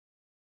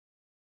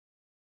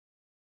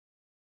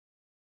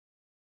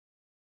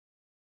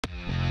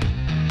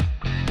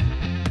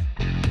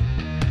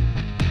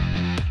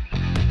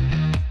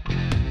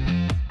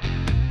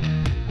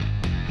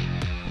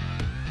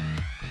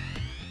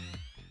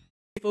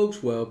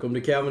folks, welcome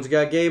to Calvin's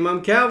Got Game.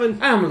 I'm Calvin.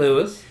 I'm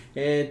Lewis.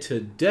 And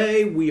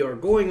today we are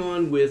going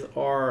on with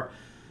our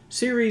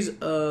series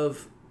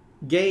of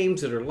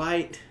games that are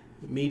light,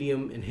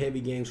 medium, and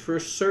heavy games for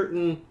a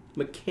certain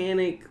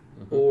mechanic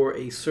or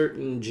a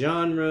certain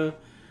genre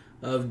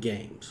of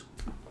games.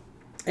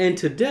 And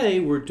today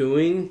we're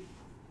doing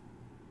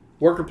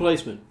worker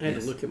placement. I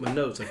had to look at my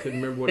notes. I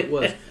couldn't remember what it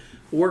was.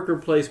 Worker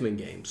placement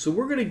games. So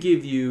we're going to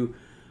give you...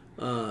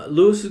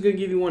 Lewis is going to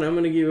give you one. I'm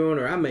going to give you one,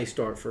 or I may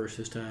start first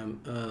this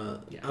time.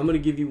 I'm going to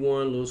give you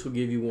one. Lewis will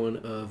give you one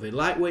of a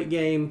lightweight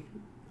game,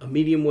 a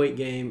medium weight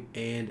game,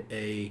 and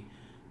a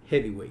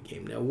heavyweight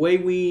game. Now, the way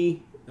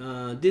we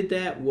did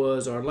that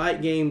was our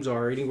light games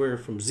are anywhere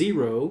from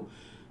 0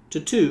 to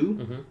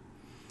 2,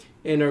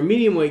 and our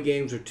medium weight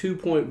games are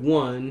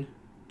 2.1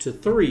 to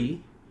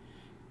 3,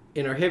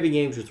 and our heavy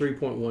games are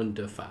 3.1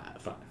 to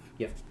 5.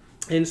 Yep.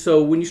 And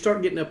so when you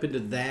start getting up into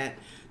that,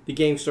 the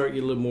games start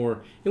getting a little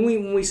more, and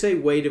when we say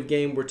weight of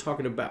game, we're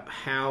talking about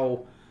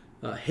how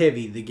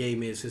heavy the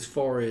game is as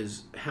far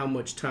as how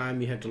much time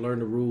you have to learn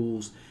the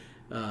rules,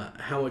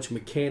 how much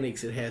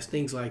mechanics it has,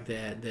 things like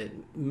that, that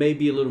may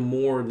be a little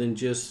more than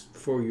just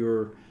for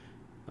your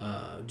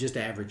just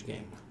average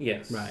game.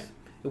 Yes. Right.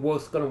 It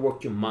was going to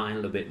work your mind a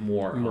little bit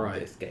more on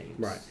this game.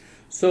 Right.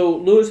 So,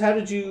 Lewis, how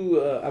did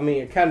you, I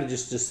mean, I kind of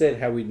just said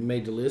how we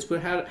made the list,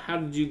 but how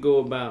did you go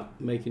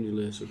about making your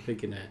list or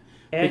picking that?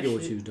 Picking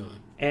what you was doing?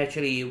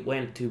 Actually,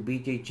 went to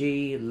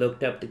BGG,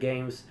 looked up the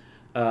games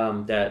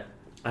that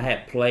I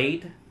had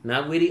played,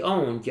 not really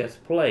owned,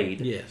 just played.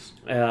 Yes.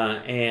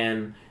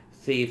 And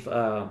see if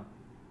I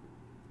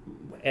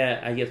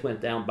just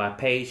went down by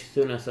page as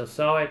soon as I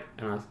saw it,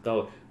 and I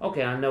go,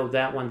 okay, I know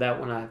that one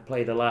I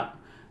played a lot,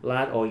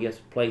 or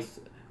just played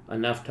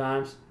enough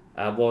times.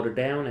 I wrote it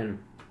down,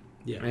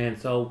 and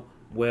so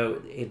where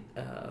it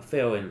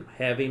fell in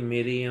heavy,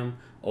 medium,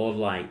 or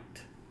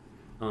light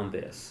on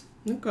this.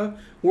 Okay.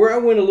 Where I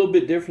went a little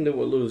bit different than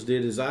what Lewis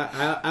did is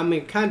I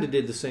mean, kind of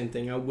did the same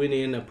thing. I went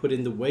in, I put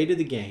in the weight of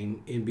the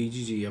game in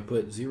BGG. I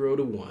put 0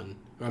 to 1,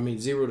 I mean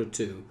 0 to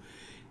 2.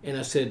 And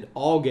I said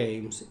all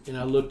games, and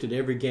I looked at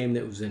every game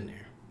that was in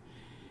there.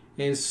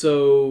 And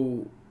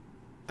so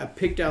I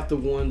picked out the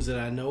ones that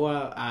I know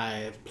I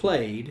have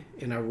played,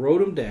 and I wrote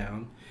them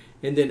down.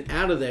 And then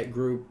out of that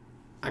group,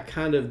 I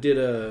kind of did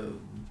a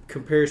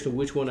comparison of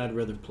which one I'd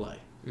rather play.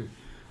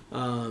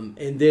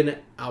 And then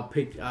I'll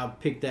pick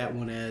that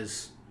one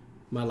as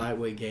my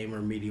lightweight game or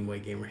medium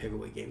weight game or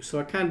heavyweight game. So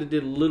I kind of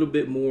did a little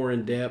bit more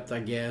in depth, I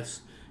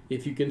guess,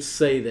 if you can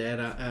say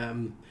that.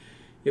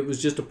 It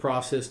was just a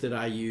process that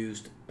I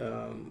used,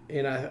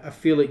 and I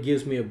feel it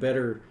gives me a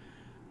better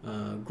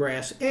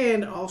grasp.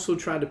 And also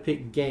try to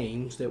pick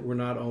games that were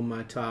not on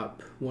my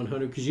top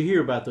 100 because you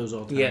hear about those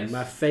all the time. Yes.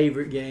 My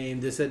favorite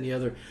game, this, that, and the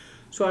other.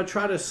 So I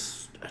try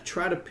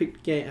to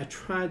pick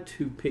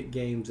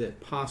games that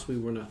possibly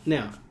were not.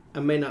 Now, I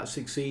may not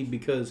succeed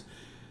because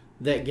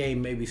that game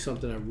may be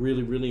something I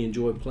really, really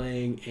enjoy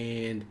playing,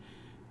 and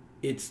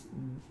it's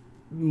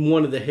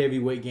one of the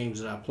heavyweight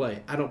games that I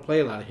play. I don't play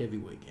a lot of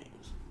heavyweight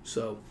games,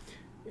 so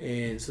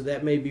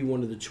that may be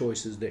one of the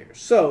choices there.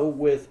 So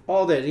with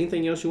all that,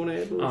 anything else you want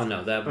to add, Lewis? Oh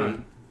no, that'd be. Right.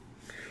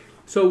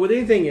 So with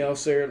anything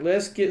else there,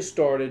 let's get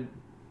started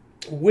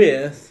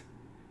with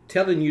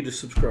telling you to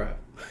subscribe.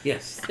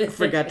 Yes. I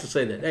forgot to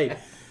say that. Hey,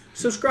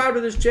 subscribe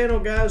to this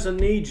channel, guys. I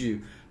need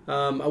you.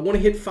 I want to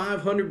hit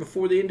 500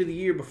 before the end of the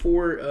year,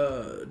 before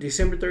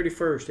December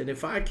 31st. And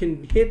if I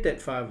can hit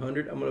that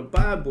 500, I'm going to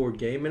buy a board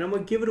game, and I'm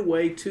going to give it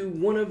away to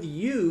one of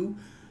you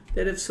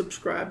that have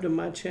subscribed to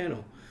my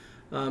channel.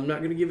 I'm not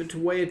going to give it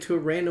away to a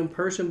random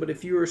person, but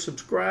if you are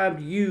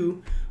subscribed,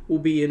 you will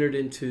be entered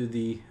into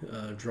the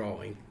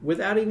drawing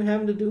without even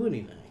having to do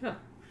anything. Yeah.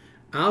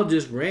 I'll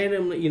just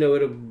randomly,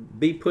 it'll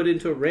be put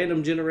into a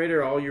random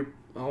generator, all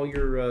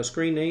your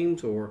screen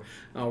names, or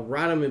I'll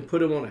write them and put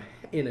them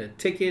in a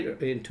ticket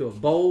or into a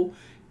bowl.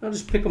 I'll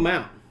just pick them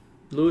out.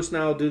 Lewis and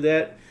I will do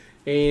that,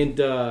 and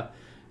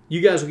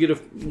you guys will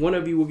get one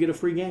of you will get a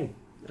free game,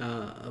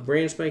 a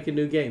brand spanking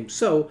new game.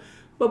 So,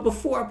 but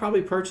before I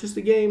probably purchase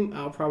the game,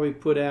 I'll probably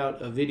put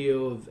out a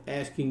video of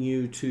asking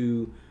you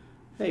to,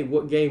 hey,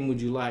 what game would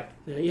you like?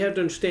 Now you have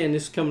to understand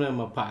this is coming out of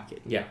my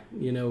pocket. Yeah.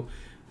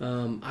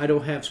 I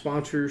don't have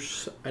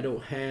sponsors. I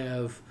don't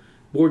have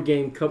board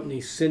game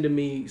companies sending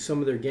me some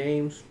of their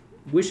games.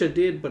 Wish I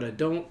did, but I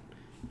don't.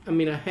 I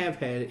mean, I have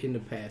had it in the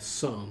past,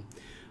 some.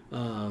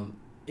 And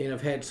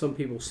I've had some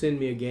people send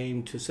me a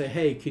game to say,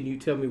 hey, can you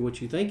tell me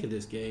what you think of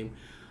this game?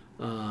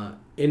 And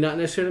not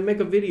necessarily make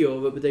a video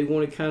of it, but they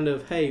want to kind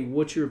of, hey,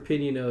 what's your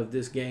opinion of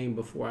this game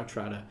before I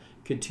try to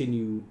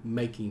continue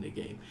making the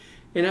game?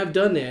 And I've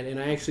done that, and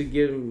I actually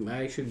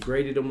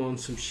graded them on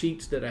some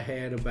sheets that I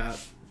had about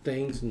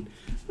things. And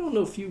I don't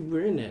know if you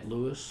were in that,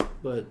 Lewis,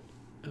 but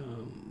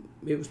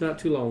it was not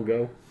too long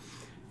ago.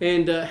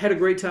 And had a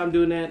great time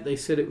doing that. They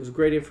said it was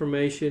great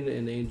information,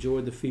 and they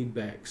enjoyed the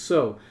feedback.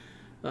 So,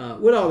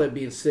 with all that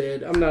being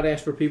said, I'm not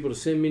asking for people to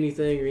send me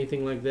anything or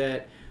anything like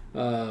that.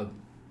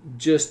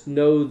 Just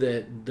know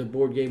that the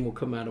board game will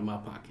come out of my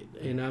pocket.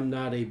 And I'm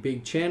not a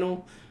big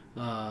channel.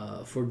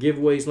 for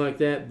giveaways like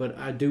that, but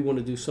I do want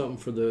to do something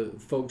for the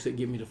folks that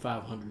get me to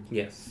 500.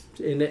 Yes.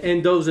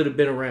 And those that have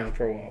been around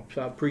for a while.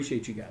 So I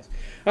appreciate you guys.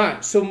 All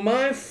right, so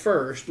my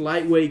first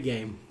lightweight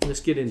game, let's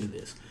get into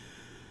this,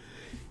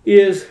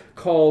 is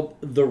called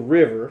The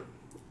River.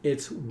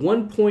 It's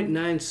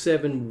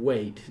 1.97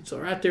 weight. It's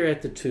right there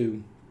at the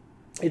 2.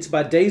 It's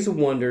by Days of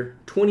Wonder,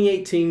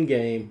 2018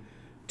 game,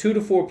 2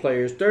 to 4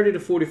 players, 30 to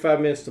 45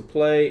 minutes to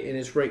play, and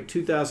it's ranked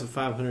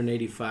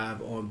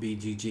 2,585 on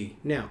BGG.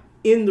 Now,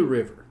 in The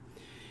River,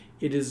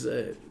 it is,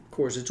 of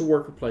course, it's a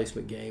worker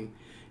placement game.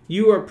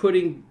 You are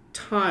putting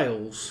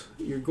tiles,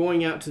 you're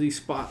going out to these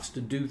spots to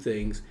do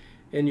things,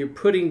 and you're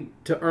putting,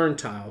 to earn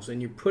tiles,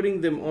 and you're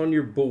putting them on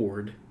your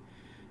board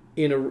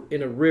in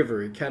a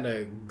river. It kind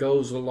of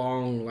goes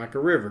along like a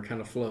river,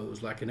 kind of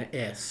flows like an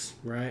S,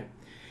 right?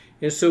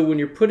 And so when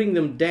you're putting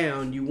them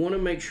down, you want to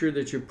make sure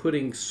that you're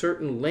putting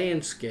certain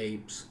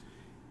landscapes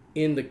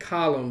in the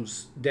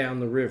columns down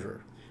the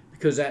river,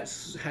 because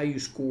that's how you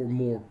score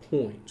more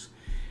points.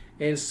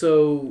 And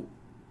so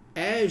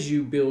as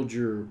you build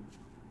your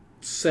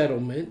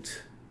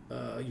settlement,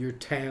 your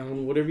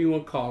town, whatever you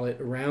want to call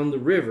it, around the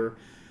river,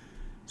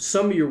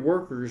 some of your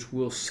workers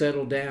will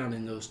settle down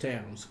in those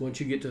towns. Once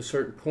you get to a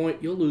certain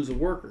point, you'll lose a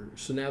worker.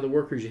 So now the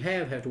workers you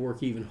have to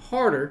work even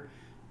harder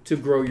to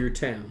grow your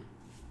town.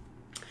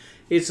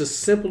 It's a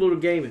simple little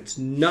game. It's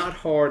not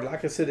hard.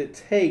 Like I said, it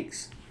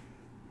takes,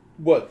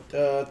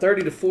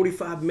 30 to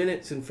 45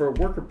 minutes, and for a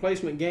worker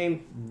placement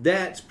game,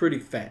 that's pretty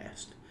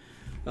fast.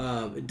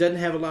 It doesn't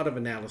have a lot of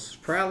analysis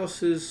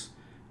paralysis.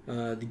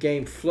 The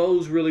game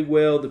flows really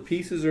well. The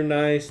pieces are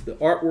nice. The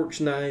artwork's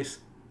nice.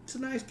 It's a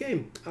nice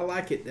game. I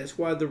like it. That's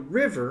why The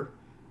River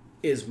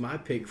is my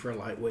pick for a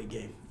lightweight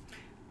game.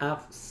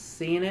 I've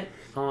seen it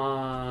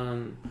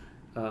on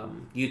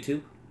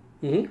YouTube,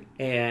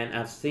 and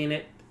I've seen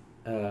it.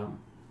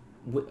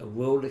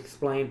 Will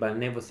explain, but I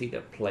never see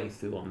the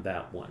playthrough on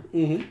that one.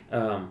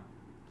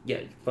 Yeah,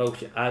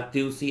 folks, I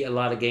do see a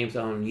lot of games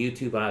on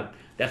YouTube.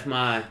 That's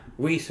my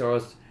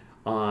resource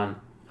on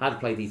how to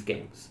play these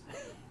games.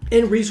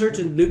 And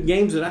researching new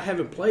games that I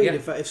haven't played.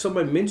 Yeah. If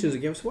somebody mentions a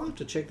game, so I'll have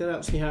to check that out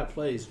and see how it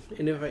plays,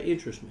 and if it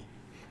interests me.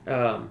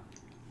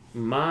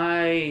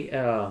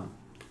 My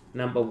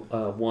number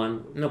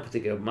one, no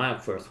particular, my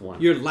first one.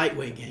 Your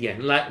lightweight game. Yeah,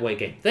 lightweight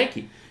game. Thank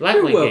you.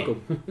 Lightweight You're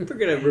welcome. I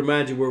figured I'd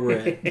remind you where we're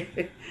at.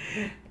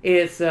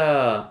 It's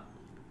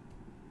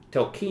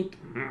Tokito.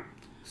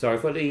 Sorry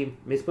for the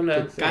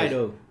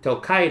mispronunciation.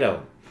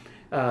 Tokito.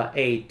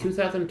 A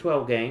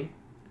 2012 game.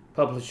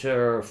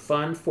 Publisher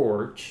Fun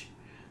Forge.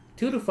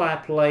 2 to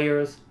 5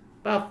 players.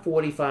 About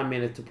 45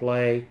 minutes to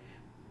play.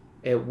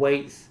 It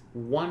weighs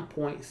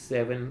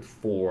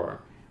 1.74.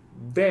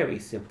 Very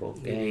simple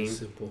game. Very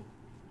simple.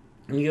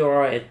 You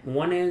are at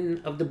one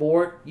end of the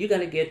board, you got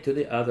to get to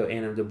the other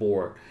end of the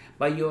board.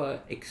 But you are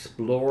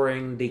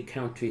exploring the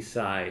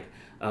countryside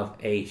of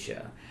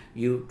Asia.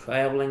 You're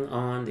traveling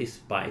on the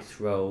spice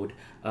road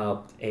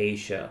of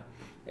Asia.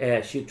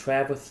 As you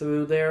travel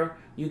through there,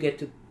 you get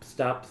to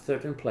stop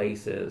certain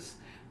places,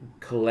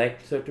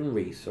 collect certain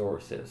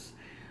resources,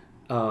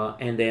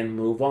 and then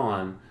move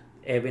on.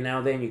 Every now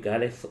and then you got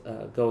to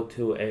go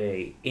to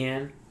an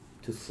inn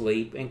to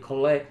sleep and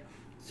collect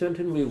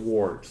certain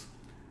rewards.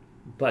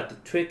 But the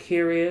trick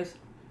here is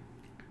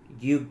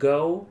you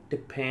go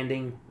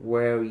depending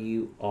where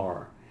you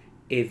are.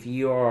 If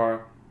you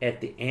are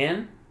at the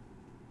end,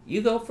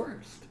 you go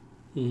first.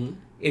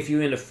 If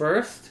you're in the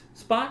first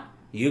spot,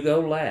 you go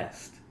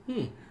last.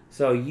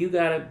 So you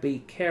got to be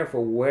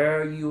careful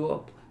where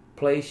you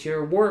place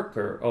your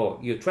worker or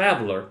your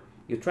traveler,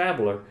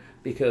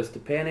 because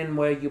depending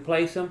where you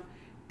place them,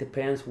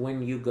 depends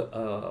when you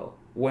go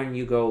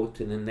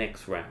to the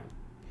next round.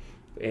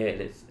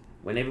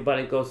 When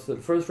everybody goes to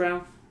the first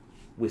round,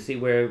 we see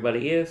where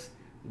everybody is.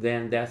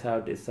 Then that's how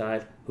we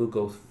decide who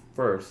goes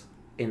first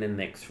in the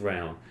next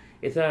round.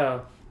 It's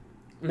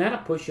not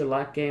a push your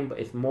luck game, but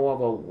it's more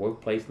of a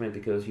work placement,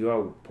 because you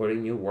are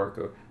putting your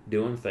worker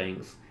doing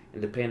things,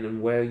 and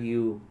depending where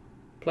you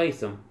place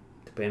them,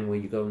 depending where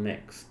you go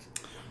next.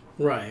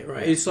 Right.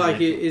 It's like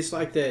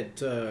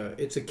that.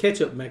 It's a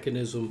catch-up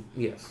mechanism.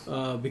 Yes.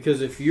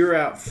 Because if you're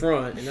out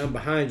front and I'm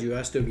behind you,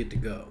 I still get to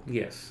go.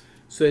 Yes.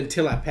 So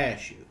until I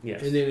pass you.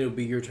 Yes. And then it'll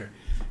be your turn.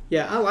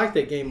 Yeah, I like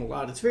that game a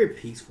lot. It's very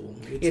peaceful.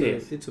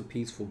 It's a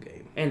peaceful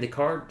game. And the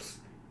cards,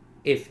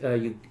 if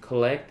you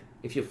collect,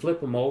 if you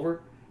flip them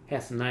over,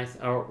 has some nice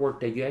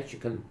artwork that you actually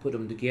can put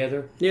them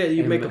together. Yeah,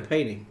 you make a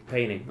painting.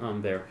 Painting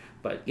on there.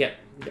 But yeah,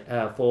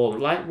 for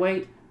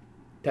lightweight,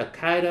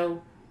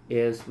 Tokito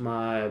is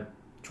my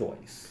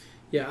choice.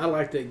 Yeah, I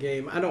like that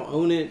game. I don't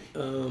own it.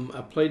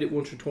 I played it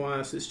once or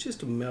twice. It's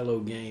just a mellow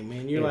game,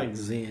 man. You're like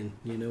zen,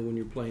 when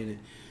you're playing it.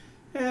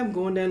 Hey, I'm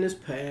going down this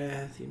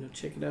path,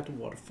 checking out the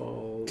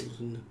waterfalls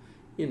and,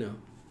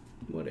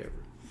 whatever.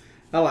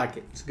 I like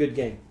it. It's a good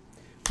game.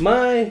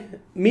 My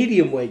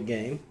medium weight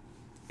game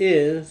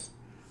is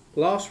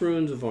Lost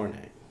Ruins of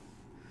Arnak.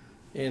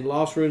 And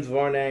Lost Ruins of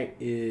Arnak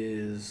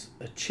is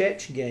a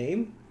Czech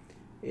game.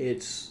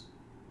 It's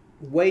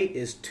weight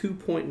is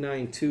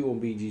 2.92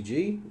 on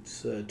BGG.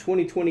 It's a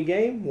 2020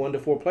 game, 1 to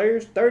 4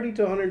 players, 30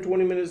 to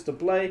 120 minutes to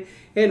play,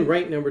 and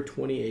ranked number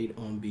 28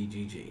 on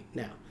BGG.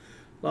 Now,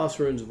 Lost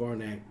Ruins of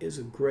Arnak is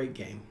a great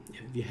game.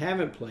 If you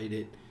haven't played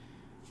it,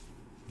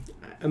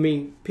 I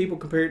mean, people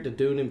compare it to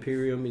Dune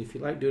Imperium. If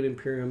you like Dune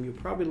Imperium, you'll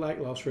probably like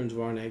Lost Ruins of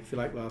Arnak. If you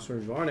like Lost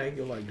Ruins of Arnak,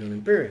 you'll like Dune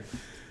Imperium.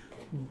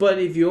 But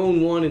if you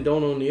own one and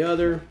don't own the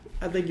other,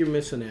 I think you're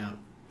missing out.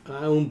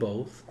 I own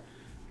both.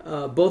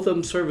 Both of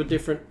them serve a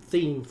different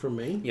theme for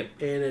me.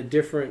 Yep. And a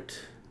different...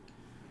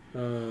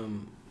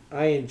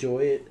 I enjoy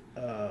it.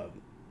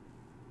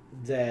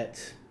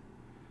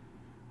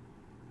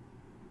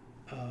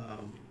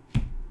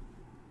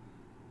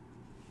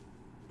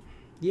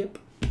 Yep.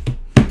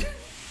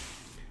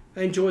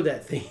 I enjoy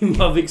that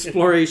theme of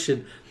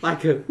exploration.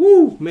 Like a,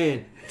 woo,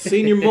 man,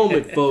 senior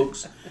moment,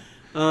 folks.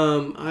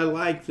 I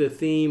like the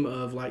theme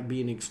of like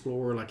being an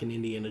explorer, like an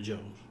Indiana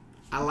Jones.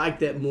 I like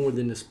that more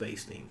than the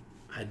space theme.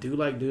 I do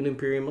like Dune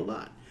Imperium a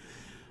lot.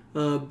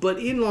 But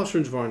in Lost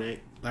Ruins of Arnak,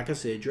 like I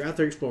said, you're out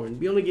there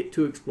exploring. You only get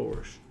 2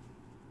 explorers.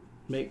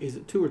 Is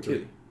it 2 or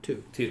 3?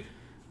 2.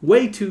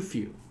 Way too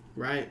few,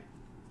 right?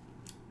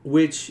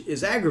 Which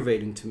is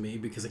aggravating to me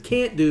because I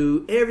can't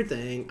do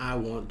everything I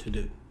want to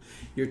do.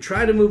 You're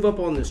trying to move up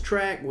on this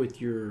track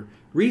with your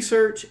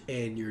research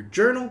and your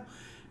journal,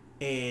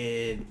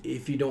 and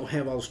if you don't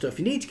have all the stuff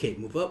you need, you can't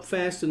move up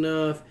fast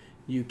enough.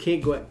 You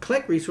can't go out and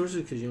collect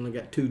resources because you only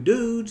got 2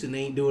 dudes and they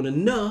ain't doing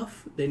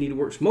enough. They need to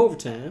work some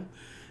overtime,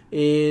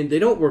 and they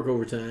don't work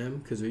overtime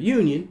because they're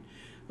union.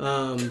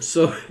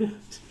 So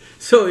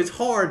it's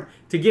hard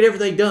to get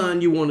everything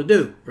done you want to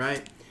do,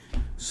 right?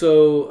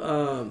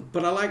 So,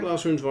 but I like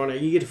Lost Ruins of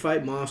Arnak. You get to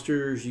fight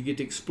monsters. You get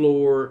to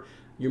explore.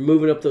 You're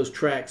moving up those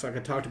tracks like I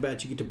talked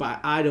about. You get to buy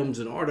items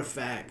and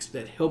artifacts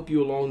that help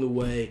you along the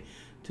way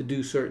to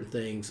do certain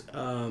things.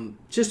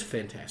 Just a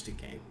fantastic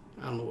game.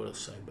 I don't know what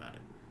else to say about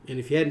it. And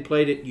if you hadn't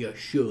played it, you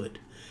should.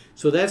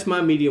 So that's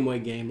my medium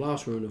weight game,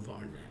 Lost Ruins of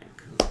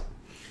Arnak.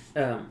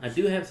 I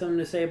do have something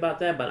to say about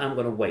that, but I'm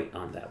going to wait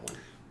on that one.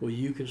 Well,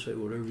 you can say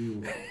whatever you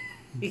want.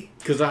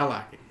 Because I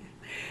like it.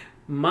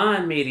 My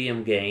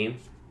medium game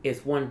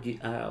is one you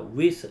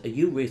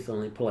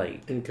recently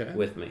played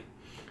with me.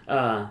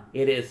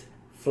 It is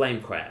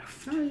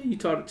Flamecraft. Oh, you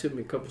taught it to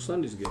me a couple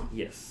Sundays ago.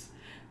 Yes.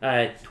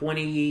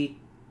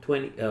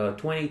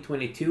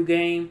 2022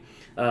 game,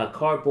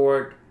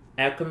 cardboard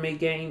alchemy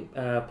game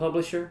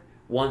publisher,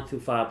 1 to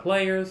 5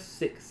 players,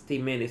 60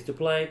 minutes to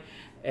play.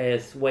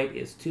 Its weight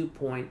is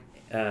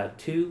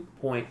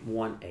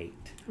 2.18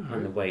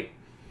 on the weight.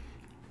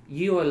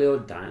 You're a little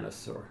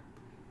dinosaur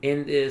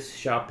in this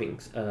shopping,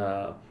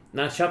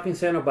 not shopping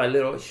center, but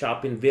little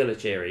shopping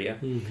village area.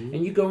 Mm-hmm.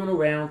 And you're going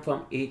around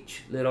from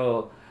each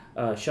little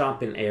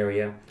shopping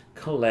area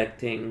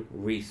collecting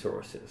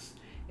resources.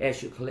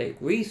 As you collect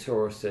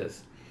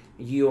resources,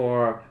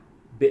 you're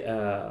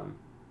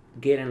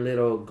getting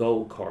little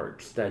gold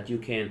cards that you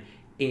can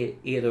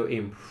either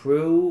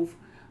improve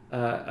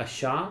a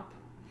shop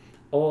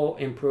or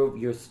improve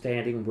your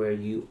standing where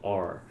you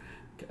are.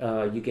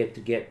 You get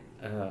to get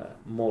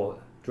more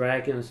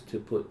dragons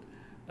to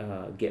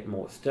get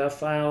more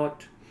stuff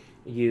out.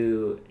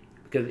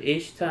 Because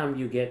each time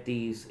you get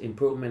these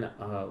improvement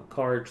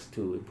cards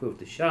to improve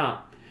the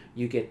shop,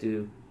 you get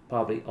to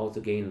probably also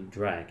gain a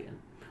dragon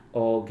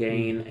or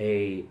gain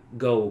a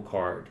gold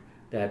card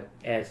that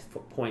adds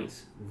for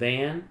points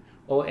then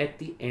or at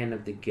the end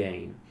of the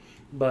game.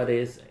 But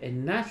it's a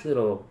nice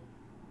little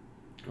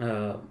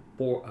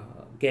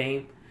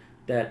game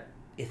that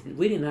it's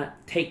really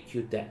not take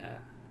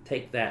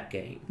that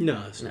game.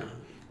 No, it's not.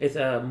 It's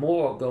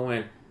more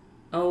going,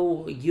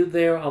 oh, you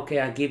there? Okay,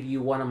 I give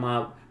you one of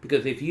my...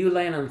 Because if you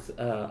land on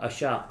a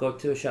shop, go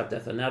to a shop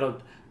that's another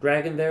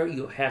dragon there,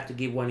 you have to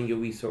give one of your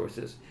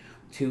resources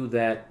to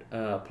that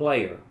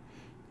player.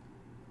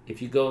 If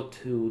you go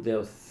to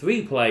those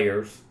 3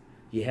 players,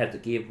 you have to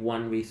give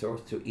 1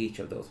 resource to each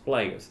of those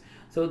players.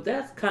 So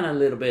that's kind of a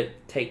little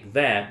bit take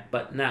that,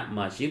 but not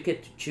much. You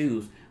get to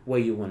choose where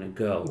you want to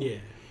go. Yeah.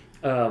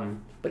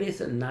 But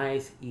it's a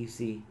nice,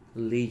 easy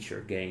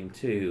leisure game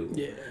too.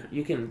 Yeah.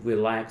 You can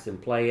relax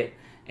and play it,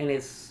 and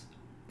it's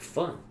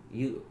fun.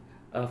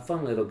 A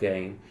fun little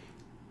game.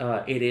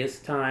 It is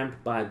timed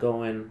by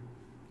going.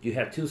 You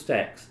have 2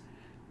 stacks.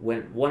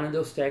 When one of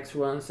those stacks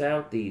runs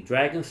out, the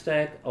dragon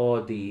stack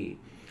or the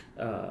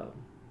I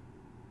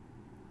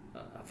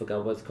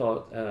forgot what it's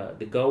called,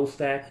 the gold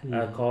stack,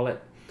 I call it.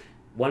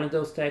 One of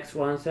those stacks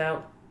runs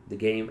out, the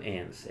game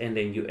ends, and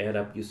then you add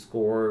up your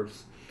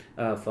scores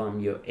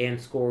from your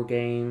end score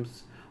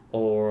games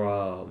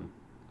or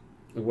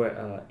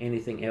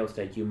anything else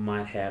that you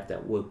might have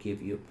that will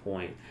give you a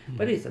point.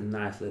 But it's a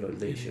nice little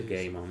leisure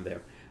game on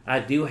there. I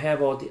do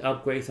have all the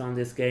upgrades on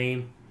this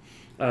game.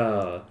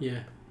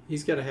 Yeah,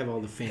 he's got to have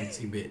all the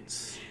fancy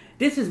bits.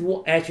 This is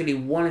actually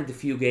one of the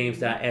few games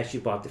that I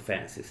actually bought the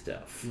fancy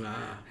stuff.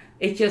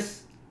 It's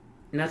just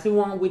nothing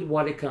wrong with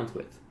what it comes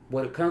with.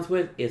 What it comes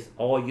with is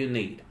all you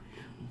need.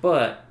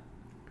 But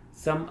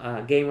some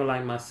gamer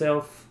like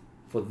myself,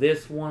 for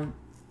this one,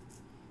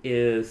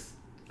 I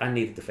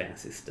needed the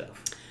fancy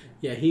stuff.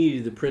 Yeah, he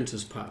needed the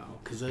princess pile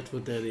because that's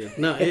what that is.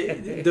 No,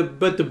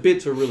 but the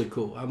bits are really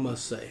cool, I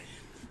must say.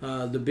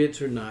 The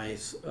bits are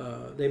nice.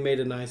 They made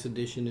a nice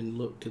addition and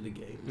look to the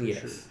game for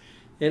sure.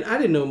 And I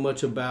didn't know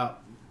much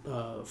about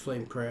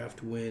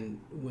Flamecraft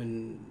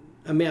when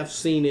I mean I've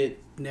seen it,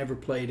 never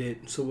played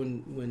it. So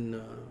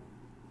when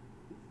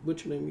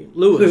what's your name again?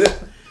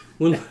 Lewis.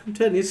 When I'm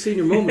telling you, it's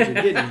senior moments are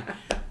getting me.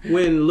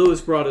 When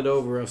Lewis brought it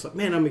over, I was like,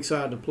 man, I'm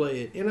excited to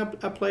play it. And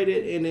I played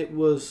it, and it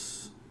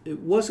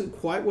wasn't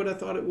quite what I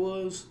thought it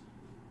was,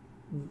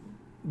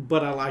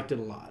 but I liked it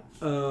a lot.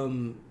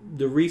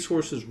 The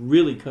resources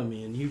really come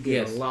in. You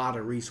get a lot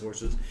of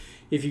resources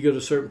if you go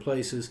to certain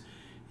places.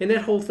 And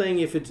that whole thing,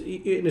 if it's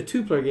in a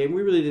two-player game,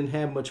 we really didn't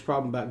have much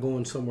problem about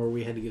going somewhere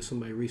we had to get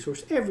somebody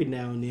resource every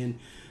now and then,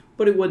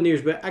 but it wasn't near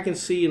as bad. I can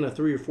see in a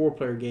 3 or 4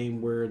 player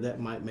game where that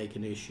might make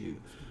an issue,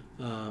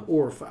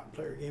 or a 5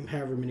 player game,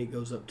 however many it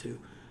goes up to.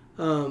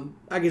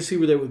 I can see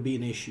where that would be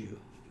an issue,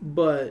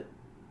 but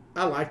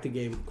I like the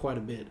game quite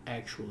a bit,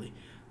 actually.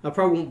 I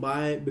probably won't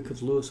buy it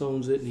because Lewis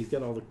owns it and he's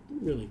got all the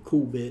really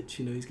cool bits.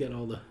 You know,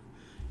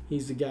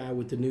 he's the guy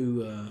with the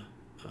new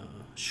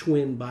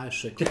Schwinn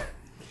bicycle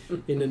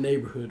in the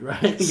neighborhood,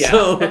 right?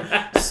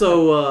 Yeah.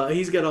 So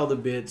he's got all the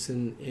bits,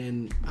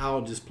 and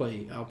I'll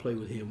play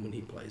with him when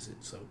he plays it.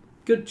 So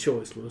good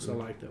choice, Lewis. I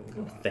like that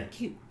one a lot.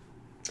 Thank you.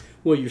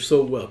 Well, you're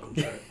so welcome.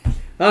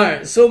 All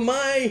right, so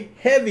my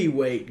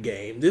heavyweight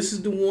game. This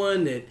is the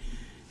one that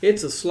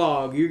it's a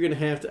slog. You're going to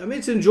have to, I mean,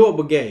 it's an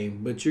enjoyable game,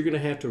 but you're going to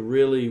have to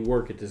really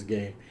work at this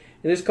game.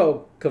 And it's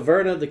called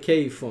Caverna the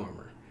Cave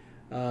Farmer.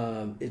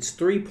 It's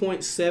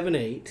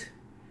 3.78.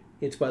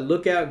 It's by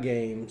Lookout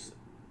Games.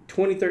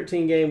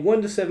 2013 game,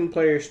 1 to 7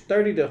 players,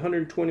 30 to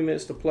 120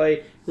 minutes to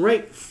play,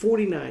 ranked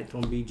 49th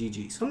on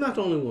BGG. So I'm not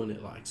the only one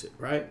that likes it,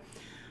 right?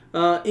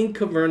 In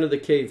Caverna the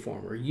Cave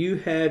Farmer, you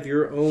have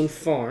your own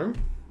farm.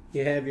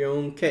 You have your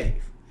own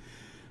cave.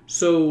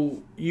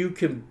 So you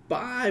can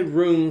buy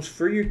rooms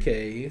for your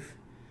cave.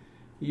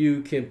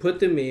 You can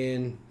put them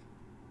in.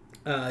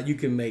 You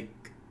can make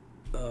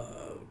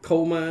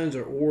coal mines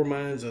or ore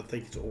mines. I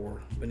think it's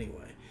ore. But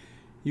anyway,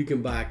 you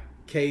can buy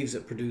caves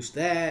that produce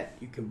that.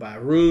 You can buy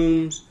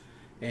rooms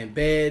and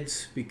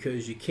beds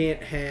because you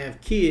can't have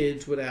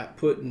kids without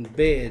putting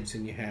beds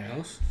in your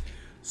house.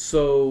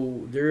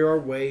 So there are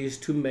ways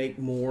to make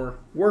more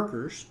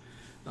workers.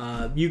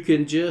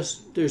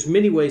 There's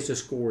many ways to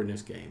score in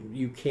this game.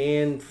 You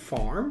can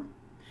farm,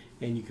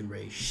 and you can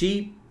raise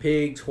sheep,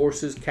 pigs,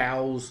 horses,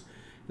 cows,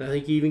 and I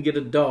think you even get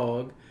a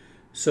dog.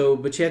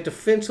 But you have to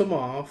fence them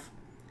off,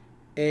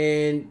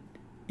 and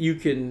you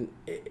can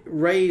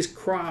raise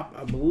crop,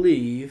 I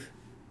believe.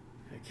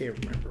 I can't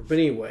remember. But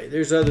anyway,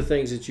 there's other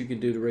things that you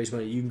can do to raise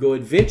money. You can go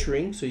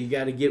adventuring, so you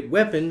got to get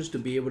weapons to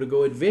be able to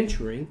go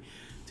adventuring,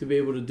 to be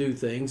able to do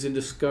things and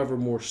discover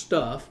more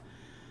stuff.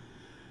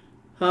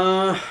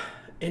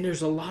 And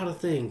there's a lot of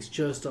things,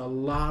 just a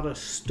lot of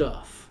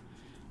stuff.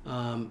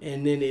 And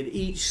then in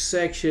each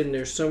section,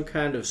 there's some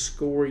kind of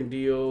scoring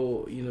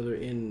deal. You know, they're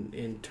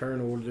in turn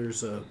order.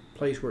 There's a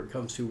place where it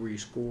comes to where you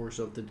score or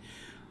something.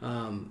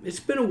 It's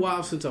been a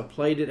while since I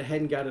played it. I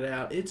hadn't got it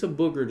out. It's a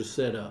booger to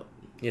set up.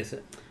 Yes,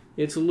 sir.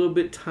 It's a little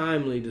bit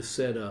timely to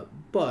set up,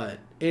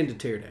 and to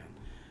tear down.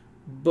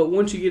 But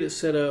once you get it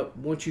set up,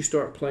 once you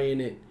start playing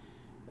it,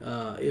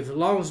 as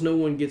long as no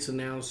one gets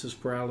analysis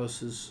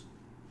paralysis,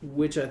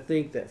 which I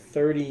think that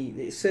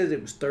it says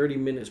it was 30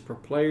 minutes per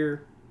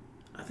player.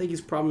 I think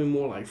it's probably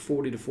more like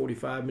 40 to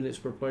 45 minutes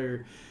per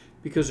player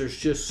because there's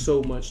just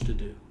so much to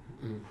do.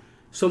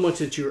 So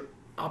much at your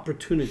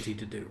opportunity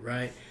to do,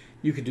 right?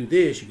 You can do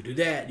this, you can do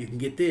that, you can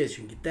get this,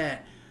 you can get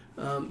that.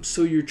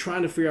 So you're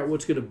trying to figure out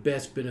what's going to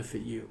best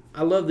benefit you.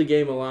 I love the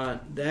game a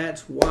lot.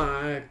 That's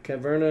why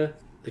Caverna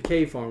the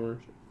Cave Farmer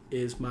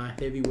is my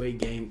heavyweight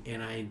game,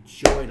 and I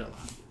enjoy it a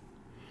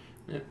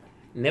lot.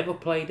 Never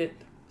played it.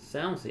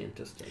 Sounds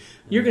interesting.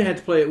 You're going to have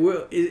to play it.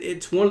 Well,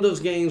 it's one of those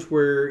games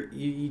where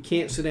you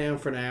can't sit down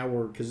for an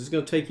hour because it's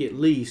going to take you at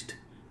least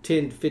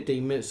 10 to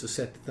 15 minutes to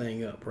set the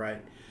thing up,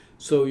 right?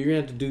 So you're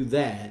going to have to do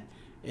that,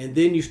 and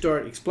then you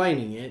start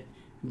explaining it.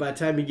 By the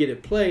time you get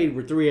it played,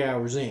 we're 3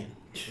 hours in,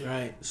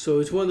 right? So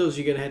it's one of those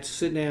you're going to have to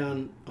sit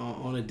down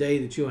on a day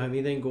that you don't have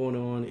anything going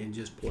on and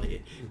just play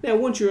it. Now,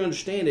 once you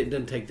understand it, it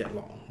doesn't take that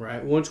long,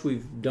 right? Once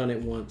we've done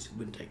it once, it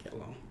wouldn't take that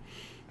long.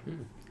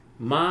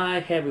 My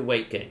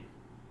heavyweight game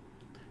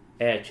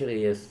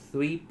actually is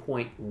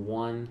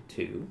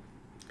 3.12.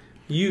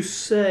 You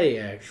say,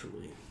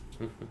 actually.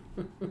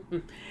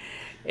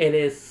 It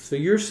is. So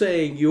you're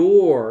saying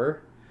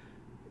your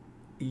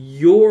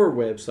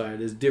website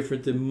is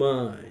different than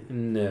mine?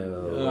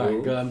 No. All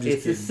right, go, I'm just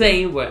it's kidding. the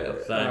same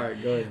website. All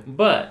right, go ahead.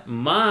 But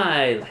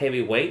my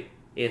heavyweight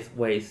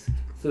weighs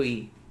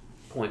 3.12.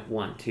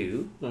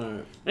 All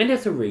right. And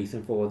there's a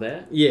reason for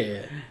that.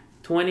 Yeah.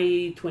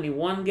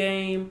 2021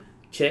 game.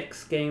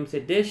 Chex Games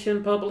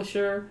Edition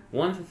publisher,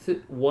 1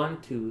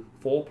 to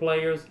 4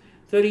 players,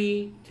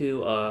 30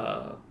 to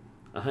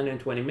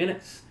 120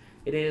 minutes.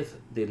 It is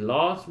the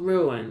Lost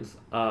Ruins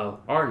of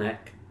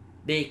Arnak,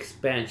 the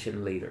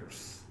expansion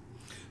leaders.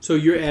 So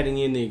you're adding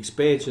in the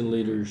expansion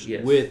leaders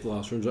Yes. with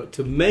Lost Ruins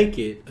to make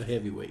it a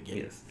heavyweight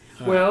game. Yes.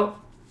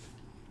 Well,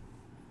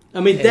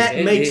 I mean,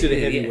 that makes it a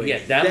heavyweight. Yeah,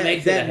 that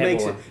makes it a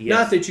heavyweight. Yes.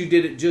 Not that you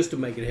did it just to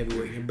make it a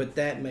heavyweight game, but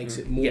that makes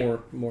it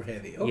more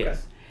heavy. Okay.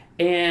 Yes.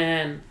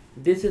 And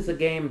this is a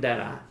game that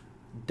I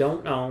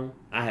don't own.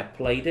 I have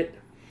played it.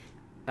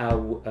 I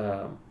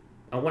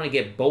want to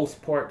get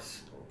both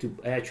parts to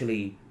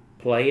actually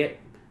play it.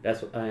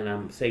 And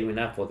I'm saving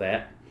up for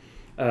that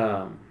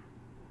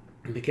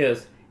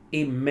because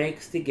it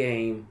makes the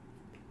game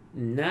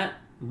not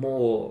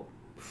more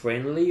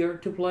friendlier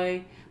to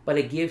play, but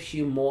it gives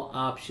you more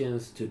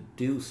options to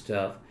do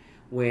stuff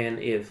when,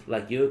 if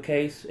like your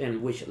case,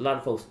 and which a lot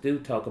of folks do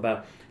talk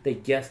about, they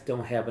just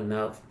don't have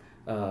enough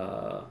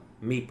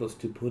meeples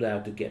to put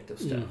out to get the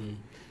stuff. Mm-hmm.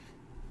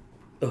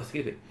 Oh,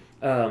 excuse me.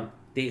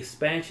 The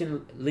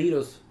expansion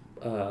leaders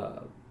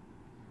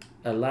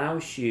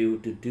allows you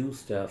to do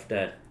stuff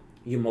that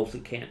you mostly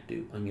can't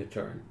do on your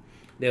turn.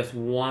 There's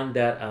one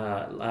that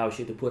allows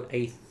you to put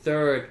a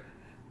third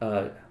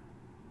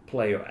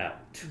player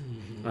out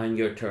on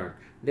your turn.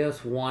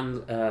 There's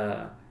one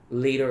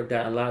leader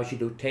that allows you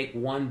to take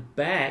one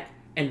back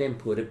and then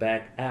put it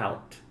back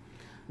out.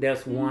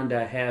 There's one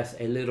that has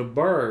a little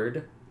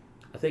bird.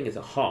 I think it's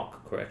a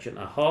hawk, correction.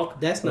 A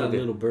hawk. That's not a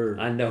little bird.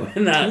 I know.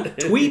 Not.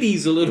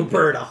 Tweety's a little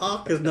bird. A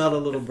hawk is not a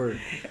little bird.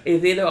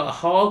 It's either a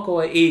hawk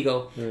or an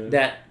eagle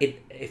that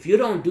if you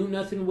don't do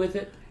nothing with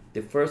it,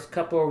 the first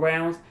couple of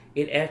rounds,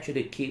 it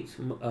actually keeps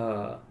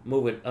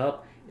moving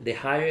up. The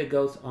higher it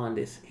goes on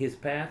his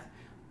path,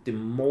 the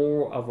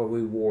more of a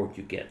reward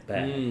you get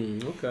back.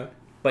 Okay.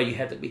 But you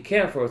have to be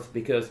careful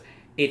because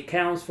it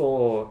counts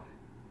for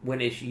when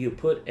you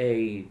put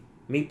a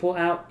meeple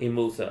out, it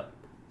moves up.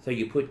 So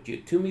you put your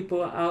 2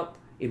 meeple out,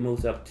 it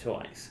moves up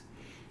twice.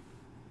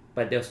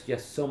 But there's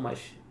just so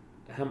much.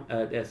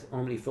 There's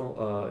only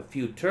a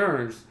few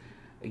turns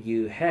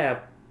you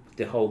have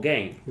the whole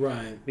game.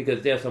 Right.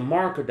 Because there's a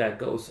marker that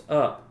goes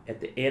up at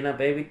the end of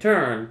every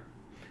turn.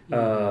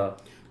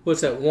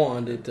 What's that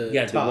wand at the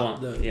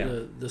top? The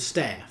wand. The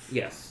staff.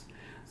 Yes.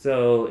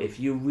 So if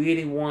you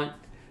really want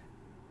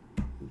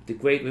the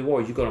great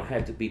reward, you're going to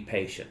have to be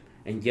patient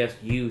and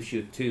just use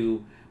your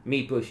 2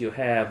 meeples you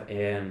have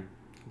and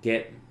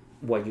get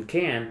what you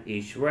can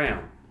each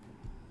round.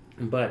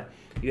 But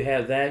you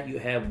have that. You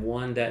have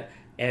one that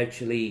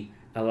actually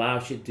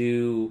allows you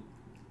to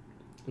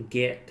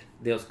get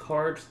those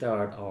cards that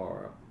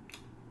are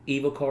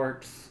evil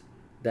cards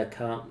that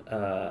count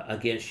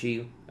against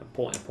you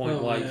point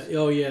wise.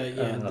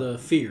 Yeah. The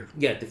fear.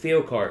 Yeah, the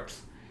fear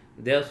cards.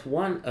 There's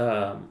one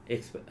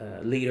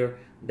leader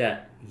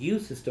that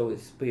uses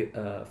those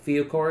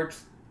fear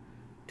cards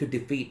to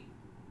defeat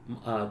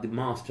the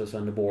monsters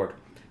on the board.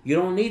 You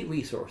don't need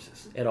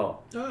resources at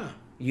all.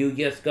 You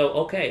just go,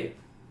 okay,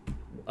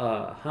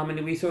 how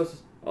many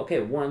resources?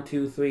 Okay, 1,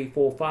 2, 3,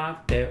 4, 5.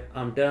 There,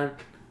 I'm done.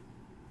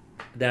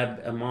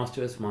 That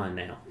monster is mine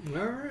now.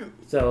 All right.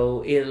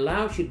 So it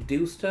allows you to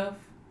do stuff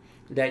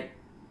that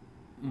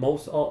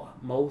most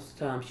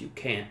times you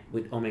can't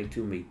with only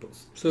 2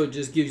 meeples. So it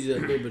just gives you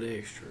that little bit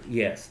extra.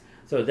 Yes.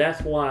 So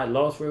that's why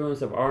Lost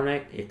Ruins of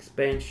Arnak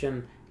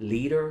expansion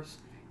leaders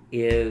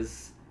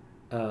is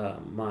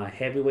my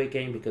heavyweight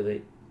game, because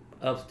it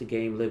ups the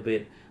game a little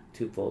bit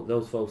for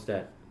those folks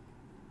that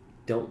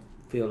don't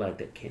feel like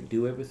they can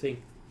do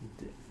everything.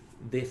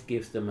 This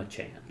gives them a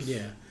chance.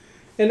 Yeah.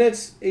 And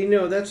that's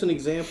an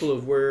example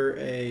of where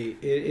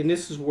and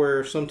this is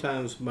where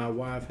sometimes my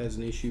wife has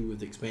an issue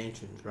with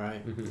expansions,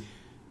 right? Mm-hmm.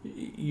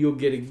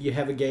 You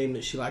have a game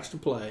that she likes to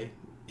play,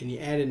 and you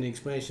add in an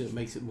expansion that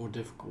makes it more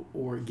difficult,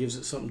 or it gives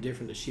it something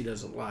different that she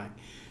doesn't like.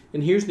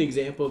 And here's an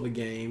example of a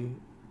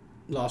game,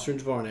 Lost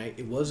Ruins of Arnak.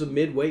 It was a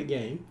midweight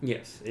game.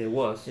 Yes, it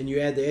was. And you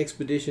add the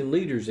expedition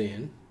leaders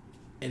in,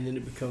 and then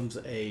it becomes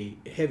a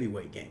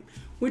heavyweight game,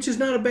 which is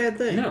not a bad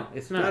thing. No,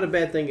 it's not. Not a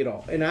bad thing at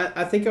all. And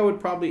I think I would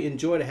probably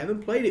enjoy it. I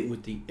haven't played it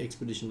with the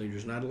expedition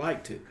leaders, and I'd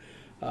like to.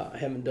 I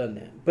haven't done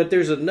that. But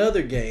there's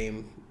another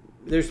game.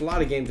 There's a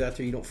lot of games out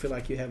there you don't feel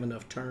like you have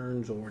enough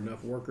turns or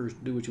enough workers to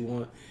do what you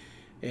want.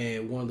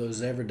 And one of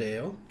those is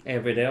Everdale.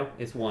 Everdale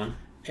is one.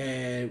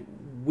 And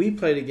we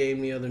played a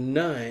game the other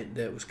night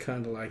that was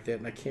kind of like that,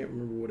 and I can't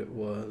remember what it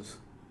was.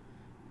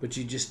 But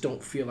you just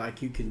don't feel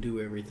like you can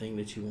do everything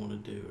that you want to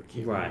do. I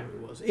can't remember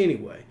what it was.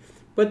 Anyway,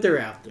 but they're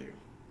out there.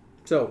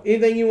 So,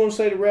 anything you want to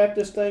say to wrap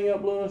this thing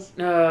up, Lewis?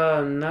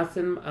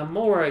 Nothing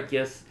more. I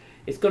guess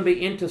it's going to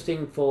be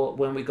interesting for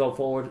when we go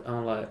forward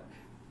on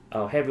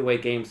our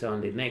heavyweight games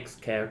on the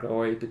next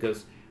category,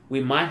 because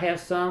we might have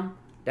some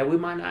that we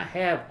might not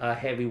have a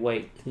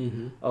heavyweight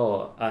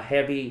or a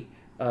heavy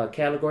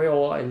category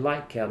or a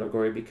light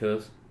category,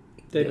 because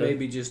they may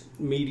be just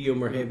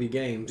medium or heavy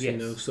games,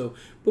 So,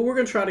 but we're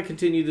going to try to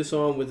continue this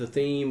on with a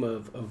theme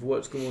of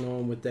what's going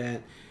on with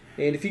that.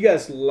 And if you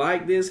guys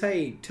like this,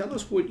 hey, tell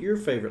us what your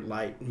favorite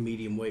light and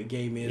medium weight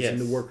game is in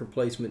the worker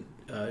placement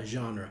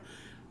genre.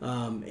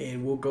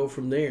 And we'll go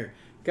from there.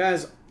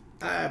 Guys,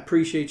 I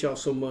appreciate y'all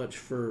so much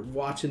for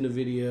watching the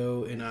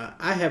video. And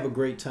I have a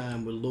great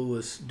time with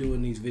Lewis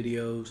doing these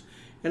videos.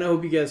 And I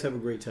hope you guys have a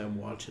great time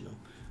watching them.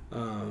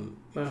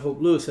 I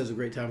hope Lewis has a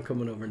great time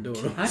coming over and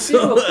doing them. I do.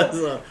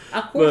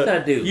 Of course I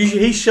do.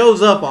 He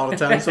shows up all the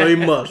time, so he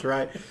must,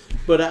 right?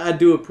 But I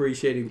do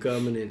appreciate him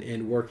coming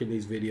and working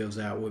these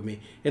videos out with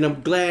me. And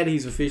I'm glad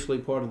he's officially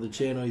part of the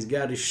channel. He's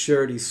got his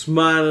shirt. He's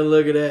smiling.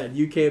 Look at that.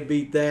 You can't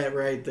beat that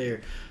right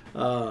there.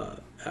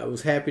 I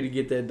was happy to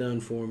get that done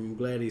for him. I'm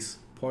glad he's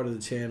part of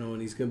the channel,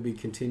 and he's going to be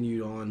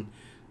continued on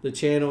the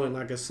channel. And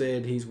like I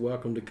said, he's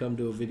welcome to come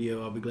to a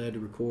video. I'll be glad to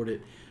record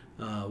it.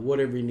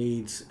 Whatever he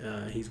needs,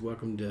 he's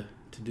welcome to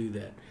do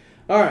that.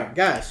 All right,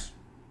 guys,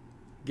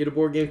 get a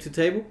board game to the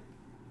table.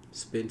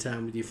 Spend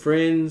time with your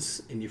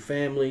friends and your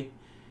family.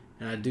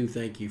 And I do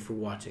thank you for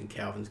watching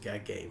Calvin's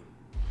Got Game.